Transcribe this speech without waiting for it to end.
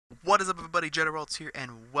What is up, everybody? JediRalts here,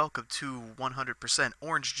 and welcome to 100%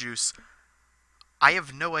 Orange Juice. I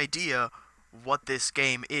have no idea what this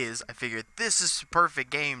game is. I figured this is a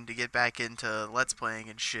perfect game to get back into Let's Playing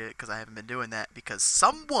and shit, because I haven't been doing that, because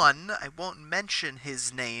someone, I won't mention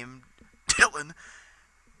his name, Dillon,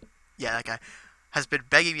 yeah, that guy, has been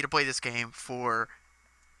begging me to play this game for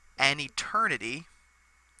an eternity,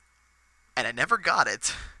 and I never got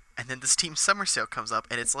it. And then the Steam Summer Sale comes up,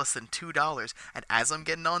 and it's less than $2. And as I'm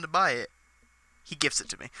getting on to buy it, he gifts it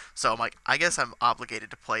to me. So I'm like, I guess I'm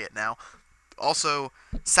obligated to play it now. Also,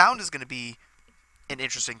 sound is going to be an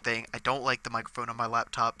interesting thing. I don't like the microphone on my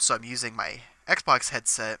laptop, so I'm using my Xbox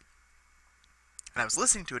headset. And I was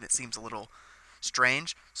listening to it, and it seems a little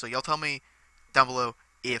strange. So y'all tell me down below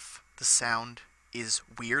if the sound is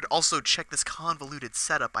weird. Also, check this convoluted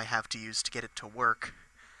setup I have to use to get it to work.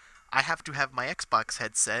 I have to have my Xbox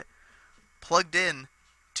headset plugged in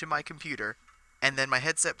to my computer, and then my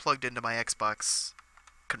headset plugged into my Xbox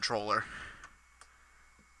controller.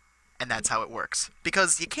 And that's how it works.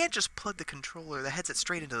 Because you can't just plug the headset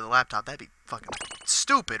straight into the laptop. That'd be fucking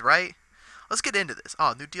stupid, right? Let's get into this.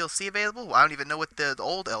 Oh, new DLC available? Well, I don't even know what the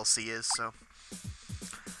old LC is, so...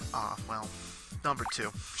 well, number 2.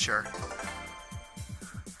 Sure.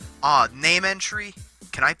 Name entry?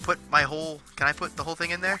 Can I put the whole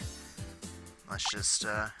thing in there? Let's just,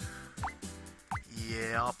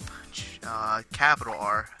 yep, capital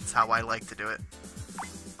R, that's how I like to do it.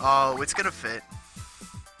 Oh, it's gonna fit.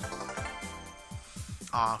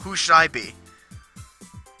 Who should I be?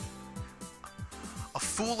 A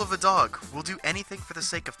fool of a dog will do anything for the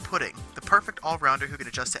sake of pudding. The perfect all-rounder who can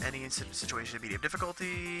adjust to any situation of medium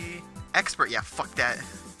difficulty. Expert, yeah, fuck that.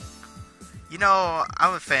 You know,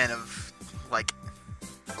 I'm a fan of, like,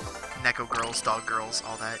 Neko girls, dog girls,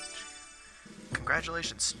 all that.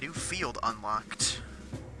 Congratulations, new field unlocked.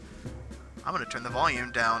 I'm gonna turn the volume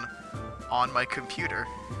down on my computer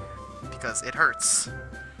because it hurts.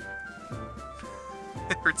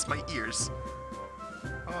 It hurts my ears.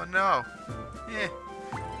 Oh no.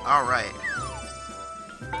 Alright.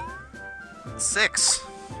 6.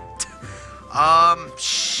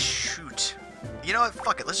 Shoot. You know what?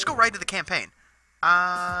 Fuck it. Let's just go right to the campaign.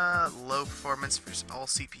 Low performance for all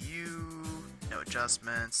CPU. No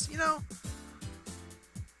adjustments. You know.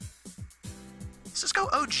 Let's just go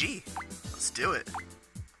OG. Let's do it.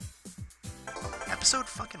 Episode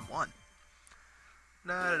fucking 1.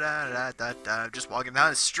 Da da da da da. Just walking down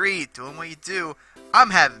the street, doing what you do. I'm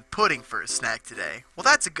having pudding for a snack today. Well,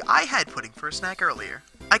 I had pudding for a snack earlier.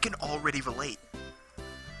 I can already relate.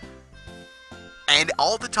 And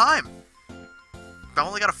all the time. I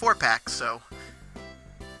only got a 4-pack, so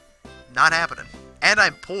not happening. And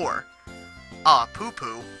I'm poor.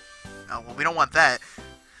 Poo-poo. Oh, well, we don't want that.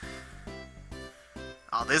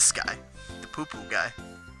 Oh, this guy. The poo-poo guy.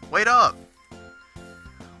 Wait up!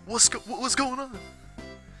 What's going on?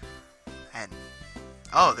 And...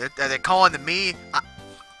 oh, they're calling to me?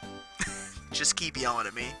 Just keep yelling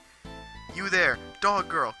at me. You there, dog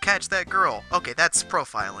girl, catch that girl. Okay, that's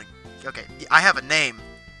profiling. Okay, I have a name.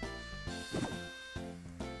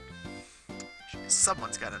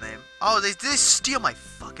 Someone's got a name. Oh, did they steal my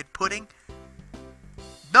fucking pudding?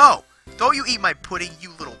 No! Don't you eat my pudding,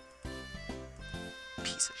 you little...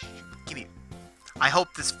 piece of shit. Give me... I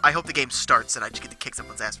hope the game starts and I just get to kick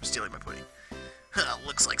someone's ass for stealing my pudding.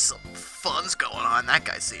 Looks like some fun's going on. That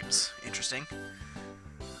guy seems interesting.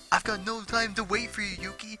 I've got no time to wait for you,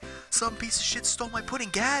 Yuki. Some piece of shit stole my pudding.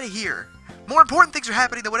 Get out of here. More important things are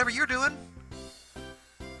happening than whatever you're doing.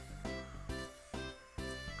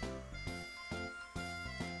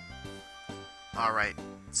 Alright,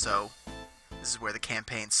 so this is where the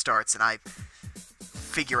campaign starts and I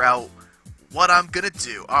figure out what I'm gonna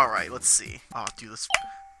do. Alright, let's see. Oh, dude, let's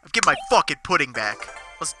get my fucking pudding back.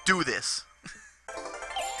 Let's do this.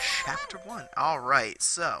 Chapter 1. Alright,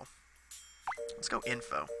 so let's go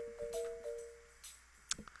info.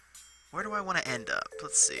 Where do I want to end up?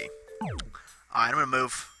 Let's see. Alright, I'm gonna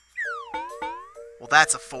move. Well,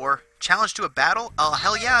 that's a 4. Challenge to a battle? Oh,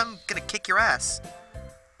 hell yeah, I'm gonna kick your ass.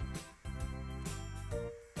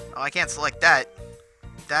 Oh, I can't select that.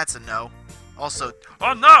 That's a no. Also,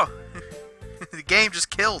 oh no! The game just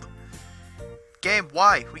killed. Game,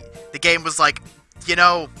 why? The game was like, you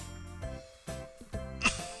know,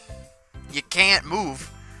 you can't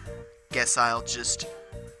move. Guess I'll just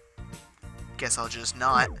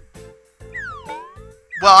not.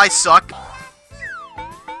 Well, I suck.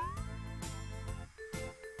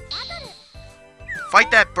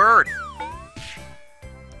 Fight that bird.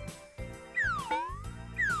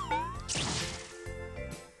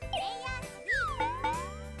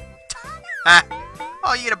 Ha!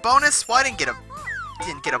 Oh, you get a bonus? Well, I didn't get a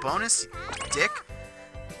didn't get a bonus, dick.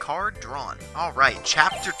 Card drawn. Alright,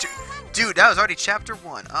 chapter 2. Dude, that was already chapter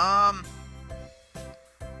 1. I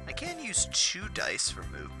can use 2 dice for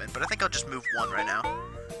movement, but I think I'll just move 1 right now.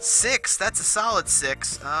 6, that's a solid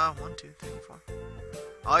 6. 1, 2, 3, 4.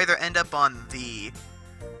 I'll either end up on the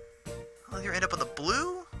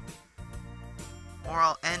blue, or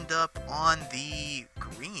I'll end up on the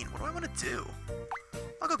green. What do I want to do?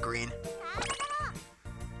 I'll go green.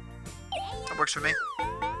 That works for me.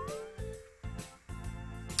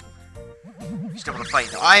 Just don't want to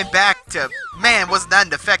fight. No, I am back to... Man, wasn't that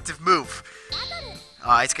an effective move?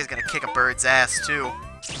 This guy's gonna kick a bird's ass, too.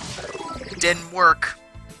 Didn't work,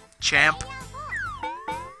 champ.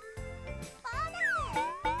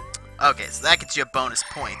 Okay, so that gets you a bonus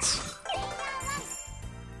points.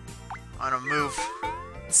 I'm gonna move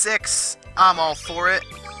 6. I'm all for it.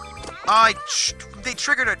 I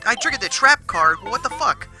triggered the trap card. What the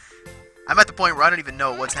fuck? I'm at the point where I don't even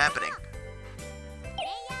know what's happening.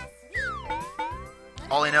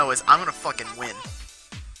 All I know is I'm gonna fucking win.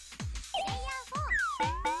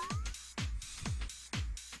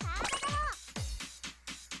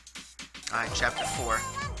 Alright, chapter 4.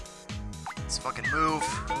 Let's fucking move.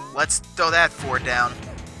 Let's throw that 4 down.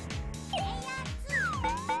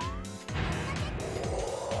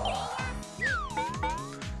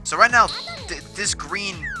 So right now, this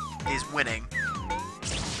green is winning.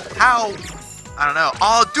 How? I don't know.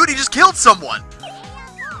 Oh, dude, he just killed someone!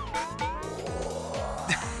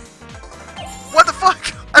 What the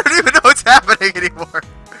fuck? I don't even know what's happening anymore.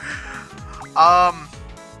 I'm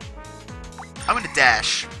gonna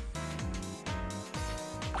dash.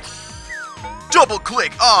 Double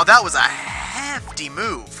click! Oh, that was a hefty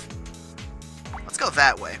move. Let's go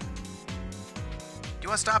that way. Do you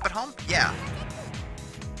want to stop at home? Yeah.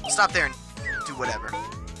 I'll stop there and do whatever.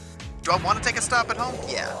 Do I want to take a stop at home?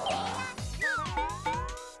 Yeah.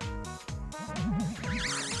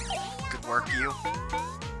 Good work, you.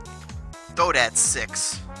 Throw that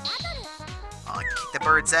 6. Kick the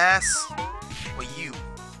bird's ass. Well, you.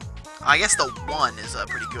 I guess the 1 is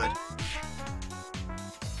pretty good.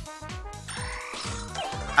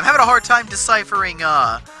 I'm having a hard time deciphering,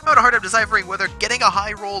 whether getting a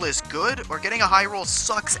high roll is good or getting a high roll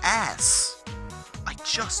sucks ass. I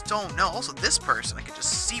just don't know. Also, this person, I can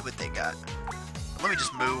just see what they got. Let me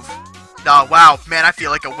just move. Oh, wow. Man, I feel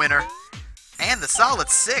like a winner. And the solid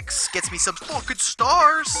 6 gets me some fucking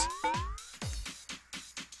stars.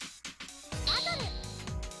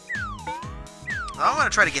 I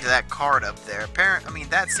want to try to get to that card up there. I mean,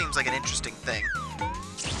 that seems like an interesting thing.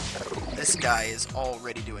 This guy is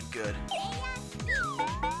already doing good.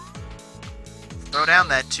 Throw down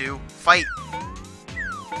that 2. Fight.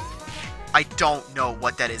 I don't know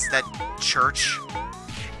what that is. That church?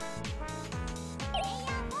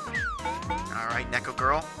 Alright, Neko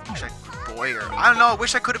girl. Wish I boy or I don't know, I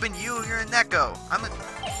wish I could have been you. You're a Neko. I'm a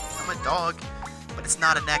dog, but it's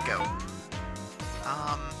not a Neko.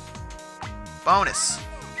 Bonus.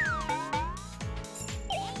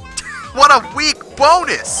 What a weak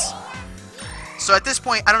bonus! So at this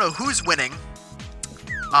point, I don't know who's winning.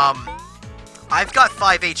 I've got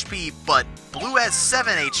 5 HP, but Blue has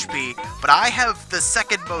 7 HP, but I have the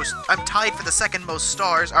second most. I'm tied for the second most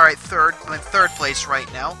stars. Alright, third. I'm in 3rd place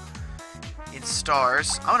right now. In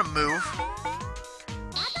stars. I'm gonna move.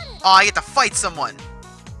 Oh, I get to fight someone.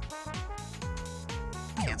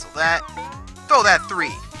 Cancel that. Throw that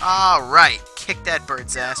 3. Alright. Kick that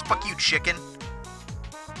bird's ass. Fuck you, chicken.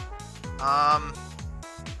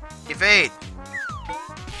 Evade.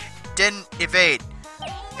 Didn't evade.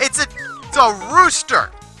 It's a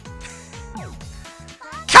rooster!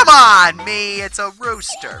 Come on, me! It's a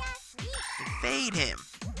rooster. Evade him.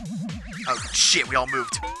 Oh, shit, we all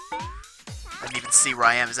moved. I didn't even see where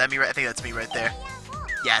I am. Is that me? I think that's me right there.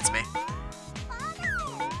 Yeah, it's me.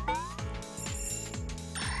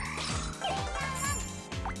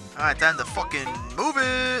 Alright, time to fucking move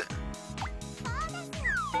it!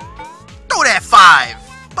 Throw that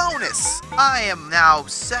 5! Bonus! I am now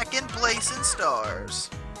 2nd place in stars.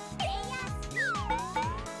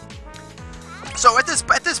 So at this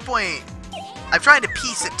point, I'm trying to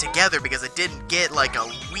piece it together because I didn't get like a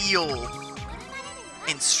real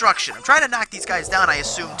instruction. I'm trying to knock these guys down, I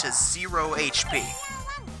assume, to 0 HP.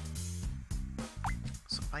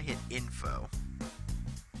 So if I hit info,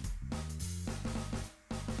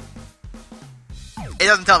 it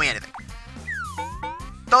doesn't tell me anything.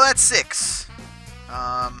 Throw that 6.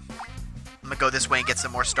 I'm gonna go this way and get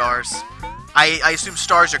some more stars. I assume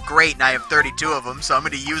stars are great, and I have 32 of them, so I'm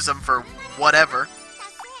gonna use them for whatever.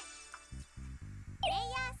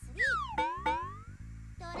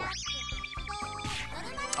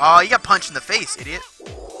 Oh, you got punched in the face, idiot.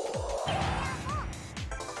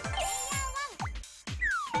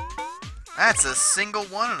 That's a single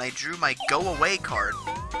one, and I drew my go away card.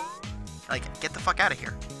 Like, get the fuck out of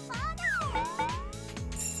here.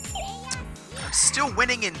 I'm still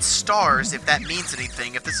winning in stars, if that means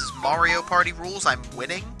anything. If this is Mario Party rules, I'm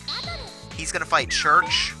winning. He's gonna fight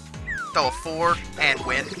Church, throw a 4, and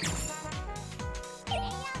win.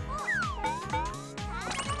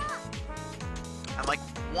 I'm like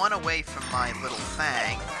 1 away from my little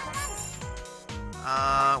thing.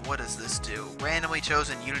 What does this do? Randomly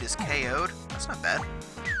chosen unit is KO'd. That's not bad.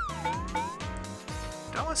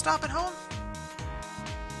 Do I want to stop at home?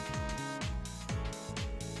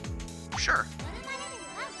 Sure.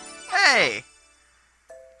 Hey!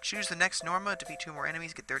 Choose the next Norma, defeat 2 more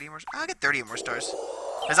enemies, get 30 more... I'll get 30 more stars.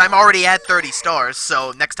 Because I'm already at 30 stars,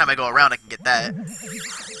 so next time I go around I can get that.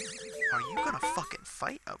 Are you gonna fucking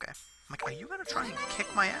fight? Okay. I'm like, are you gonna try and kick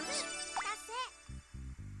my ass?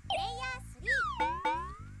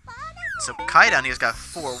 So Kai down here's got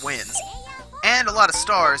 4 wins. And a lot of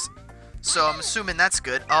stars. So I'm assuming that's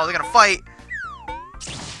good. Oh, they're gonna fight.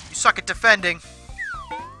 You suck at defending.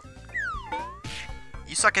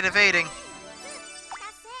 You suck at evading.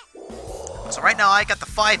 So right now I got the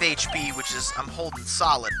 5 HP, which is I'm holding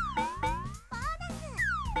solid.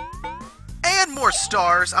 And more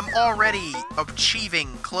stars. I'm already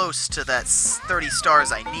achieving close to that 30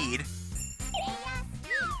 stars I need.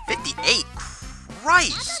 58.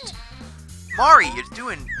 Christ! Mari, you're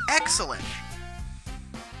doing excellent.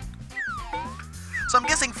 So I'm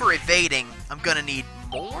guessing for evading, I'm gonna need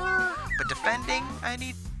more, but defending,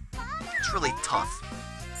 it's really tough.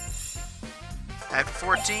 I have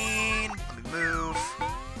 14, let me move.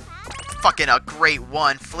 Fucking a great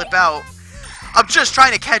one, flip out. I'm just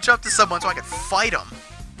trying to catch up to someone so I can fight them.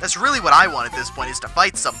 That's really what I want at this point, is to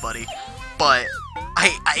fight somebody. But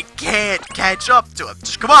I can't catch up to him.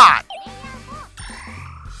 Just come on!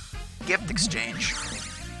 Gift exchange.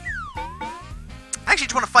 I actually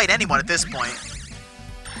just want to fight anyone at this point.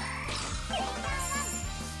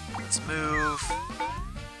 Let's move.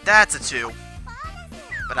 That's a 2.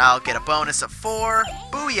 But I'll get a bonus of 4.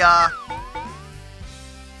 Booyah!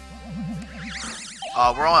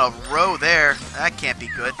 Oh, we're on a row there. That can't be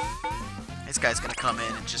good. This guy's gonna come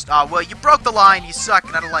in and just... Oh, well, you broke the line. You suck,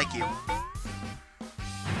 and I don't like you.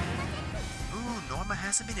 Ooh, Norma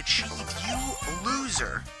hasn't been achieved. You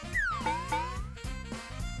loser.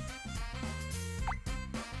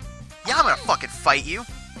 Yeah, I'm gonna fucking fight you.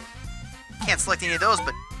 Can't select any of those,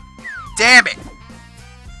 but... Damn it!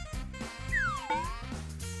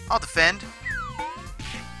 I'll defend.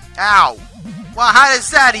 Ow! Well, how does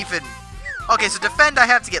that even... Okay, so defend I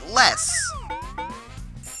have to get less.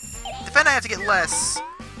 Defend I have to get less.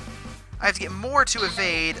 I have to get more to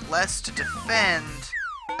evade, less to defend.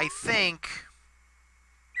 I think...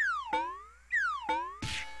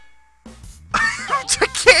 I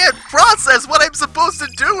can't process what I'm supposed to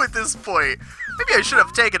do at this point. Maybe I should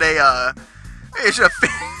have taken a, maybe I should have...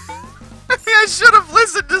 maybe I should have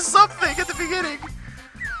listened to something at the beginning.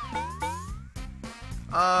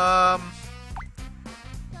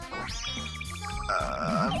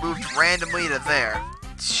 Moved randomly to there.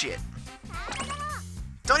 Shit.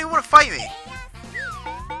 Don't even want to fight me.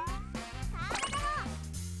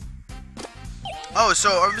 Oh,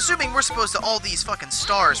 so I'm assuming we're supposed to, all these fucking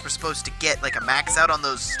stars, we're supposed to get like a max out on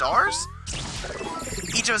those stars?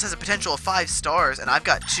 Each of us has a potential of 5 stars, and I've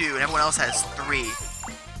got 2, and everyone else has 3.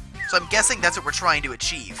 So I'm guessing that's what we're trying to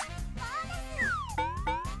achieve.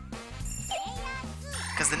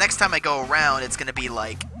 Because the next time I go around, it's going to be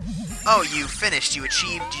like, oh, you finished, you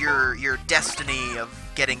achieved your destiny of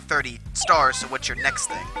getting 30 stars, so what's your next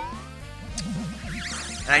thing?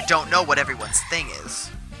 And I don't know what everyone's thing is.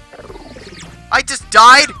 I just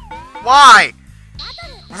died? Why?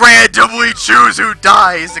 Randomly choose who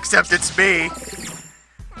dies, except it's me.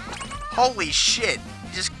 Holy shit,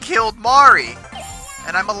 you just killed Mari.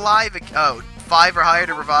 And I'm alive again. Oh, 5 or higher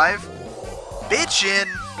to revive? Bitchin'.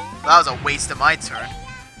 That was a waste of my turn.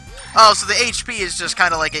 Oh, so the HP is just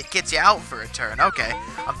kind of like it gets you out for a turn. Okay,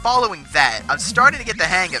 I'm following that. I'm starting to get the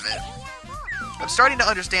hang of it. I'm starting to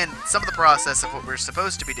understand some of the process of what we're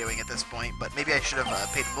supposed to be doing at this point, but maybe I should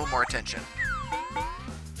have paid a little more attention.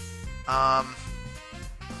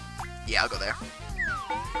 Yeah, I'll go there.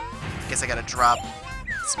 Guess I gotta drop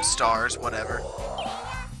some stars, whatever.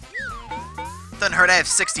 Doesn't hurt I have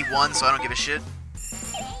 61, so I don't give a shit.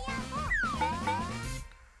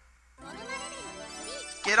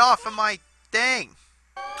 Get off of my thing!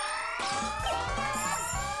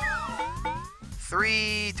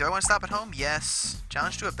 3. Do I want to stop at home? Yes.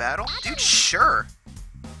 Challenge to a battle? Dude, sure.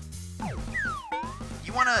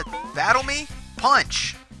 You want to battle me?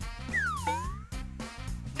 Punch!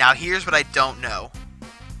 Now here's what I don't know.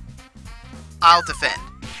 I'll defend.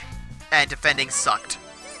 And defending sucked.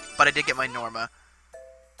 But I did get my Norma.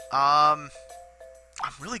 I'm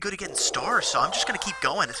really good at getting stars, so I'm just gonna keep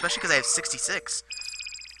going, especially because I have 66.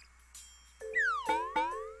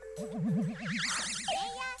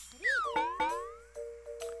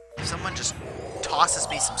 If someone just tosses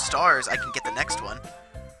me some stars, I can get the next one.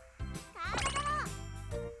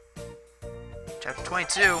 Chapter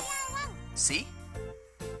 22. See?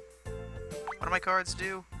 What do my cards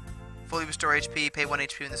do? Fully restore HP, pay 1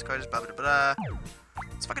 HP when this card is blah blah blah.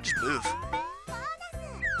 Let's fucking just move.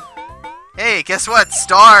 Hey, guess what?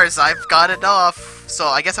 Stars! I've got enough! So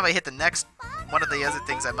I guess if I hit the next one of the other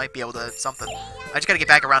things, I might be able to something. I just gotta get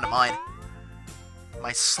back around to mine.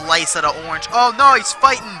 My slice out of orange. Oh no, he's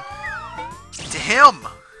fighting! To him!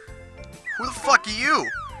 Who the fuck are you?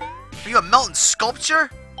 Are you a melting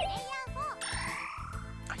sculpture?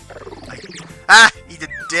 Ah! He's a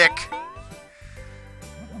dick.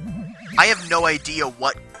 I have no idea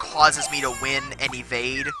what causes me to win and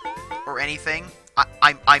evade or anything.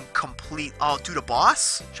 I'm complete. Oh, dude, a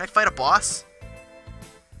boss? Should I fight a boss?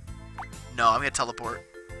 No, I'm gonna teleport.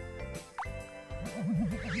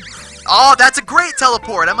 Oh, that's a great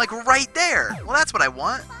teleport! I'm like right there. Well, that's what I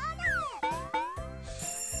want.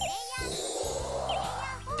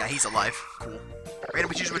 Yeah, he's alive. Cool.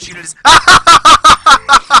 Randomly choose which unit is.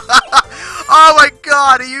 Oh my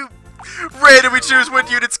god, are you randomly choose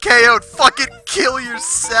what unit's KO'd? Fucking kill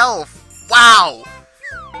yourself. Wow.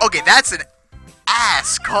 Okay, that's an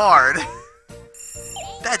ass card.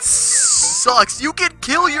 That sucks. You can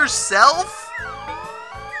kill yourself?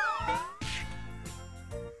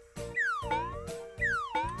 I'm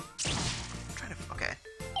trying to. Okay.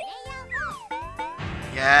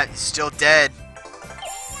 Yeah, he's still dead.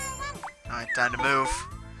 Alright, time to move.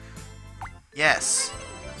 Yes.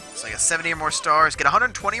 It's like a 70 or more stars. Get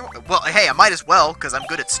 120 or more. Well, hey, I might as well, because I'm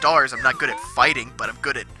good at stars. I'm not good at fighting, but I'm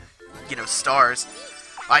good at, you know, stars.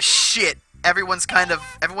 Ah, shit. Everyone's kind of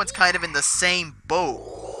in the same boat.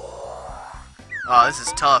 Oh, this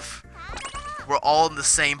is tough. We're all in the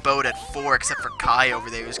same boat at 4, except for Kai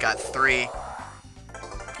over there, who's got 3.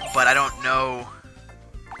 But I don't know.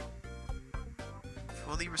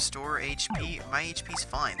 Fully restore HP. My HP's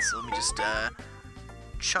fine, so let me just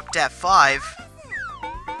chuck that 5.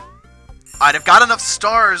 Alright, I've got enough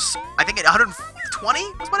stars. I think at 120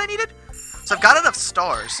 is what I needed. So I've got enough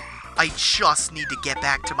stars. I just need to get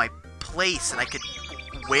back to my place and I could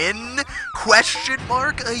win? Question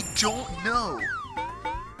mark? I don't know.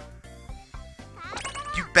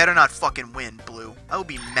 You better not fucking win, Blue. I will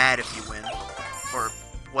be mad if you win. Or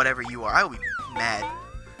whatever you are. I will be mad.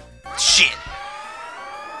 Shit.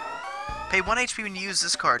 Pay 1 HP when you use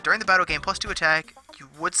this card. During the battle game, +2 attack. You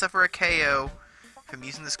would suffer a KO from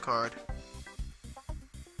using this card.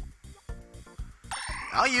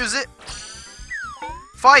 I'll use it.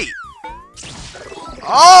 Fight.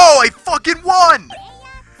 Oh, I fucking won!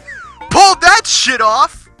 Pulled that shit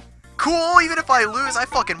off! Cool, even if I lose, I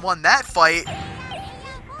fucking won that fight.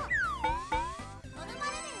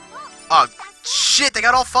 Oh, shit, they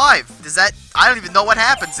got all 5. Does that... I don't even know what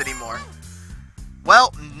happens anymore.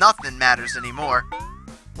 Well, nothing matters anymore.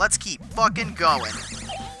 Let's keep fucking going.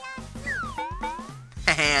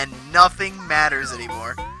 And nothing matters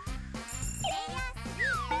anymore.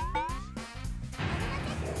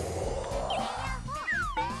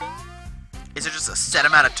 Is it just a set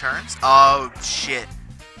amount of turns? Oh, shit.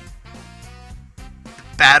 The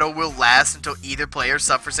battle will last until either player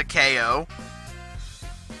suffers a KO.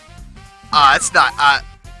 It's not,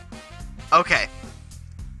 okay.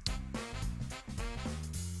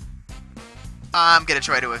 I'm gonna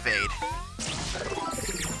try to evade.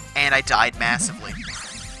 And I died massively.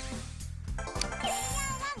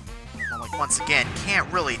 Well, like, once again, can't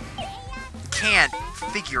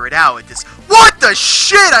figure it out at this. What the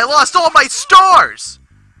shit? I lost all my stars!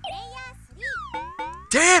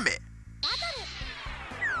 Damn it!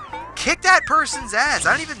 Kick that person's ass.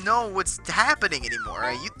 I don't even know what's happening anymore.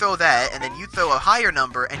 Right? You throw that, and then you throw a higher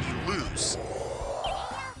number, and you lose.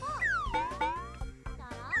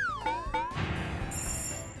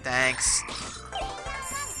 Thanks.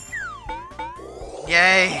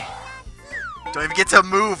 Yay! Don't even get to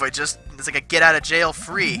move. It's like a get out of jail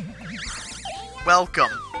free. Welcome.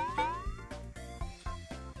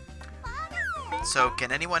 So,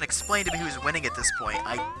 can anyone explain to me who's winning at this point?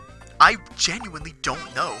 I genuinely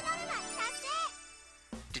don't know.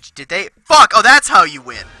 Did they? Fuck! Oh, that's how you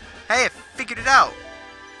win. Hey, I figured it out.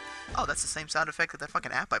 Oh, that's the same sound effect that that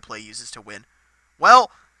fucking app I play uses to win. Well,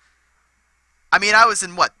 I mean, I was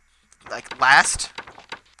in what? Like, last?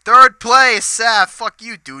 3rd place! Ah, fuck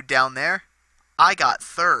you, dude, down there. I got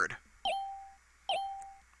third.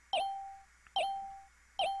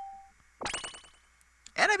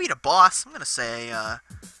 And I beat a boss. I'm gonna say,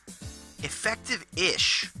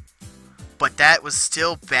 effective-ish. But that was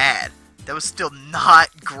still bad. That was still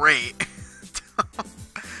not great.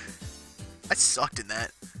 I sucked in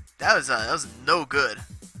that. That was no good.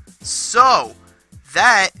 So,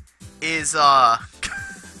 that is, that's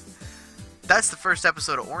the first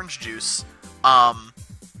episode of Orange Juice.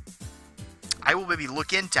 I will maybe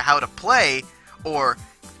look into how to play, or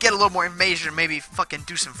get a little more information, maybe fucking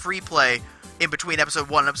do some free play in between episode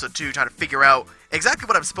 1 and episode 2, trying to figure out exactly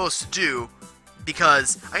what I'm supposed to do,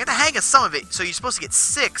 because I got the hang of some of it. So you're supposed to get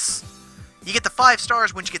 6. You get the 5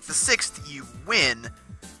 stars. Once you get the 6th, you win.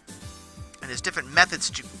 And there's different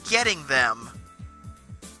methods to getting them.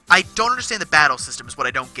 I don't understand the battle system is what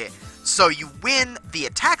I don't get. So you win the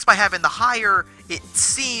attacks by having the higher, it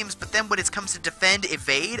seems, but then when it comes to defend,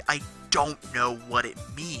 evade, I don't know what it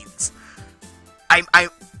means.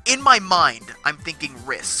 In my mind, I'm thinking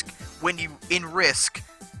risk. When you, in risk,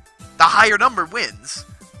 the higher number wins.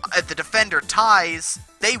 If the defender ties,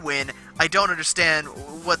 they win. I don't understand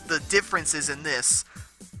what the difference is in this.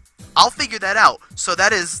 I'll figure that out. So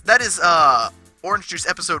that is Orange Juice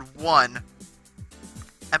episode 1.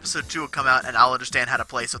 Episode 2 will come out and I'll understand how to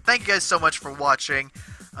play. So thank you guys so much for watching.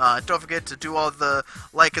 Don't forget to do all the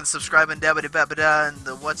like and subscribe and dabba-da-babba-da and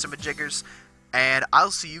the what's-a-jiggers. And I'll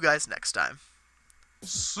see you guys next time.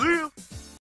 See ya!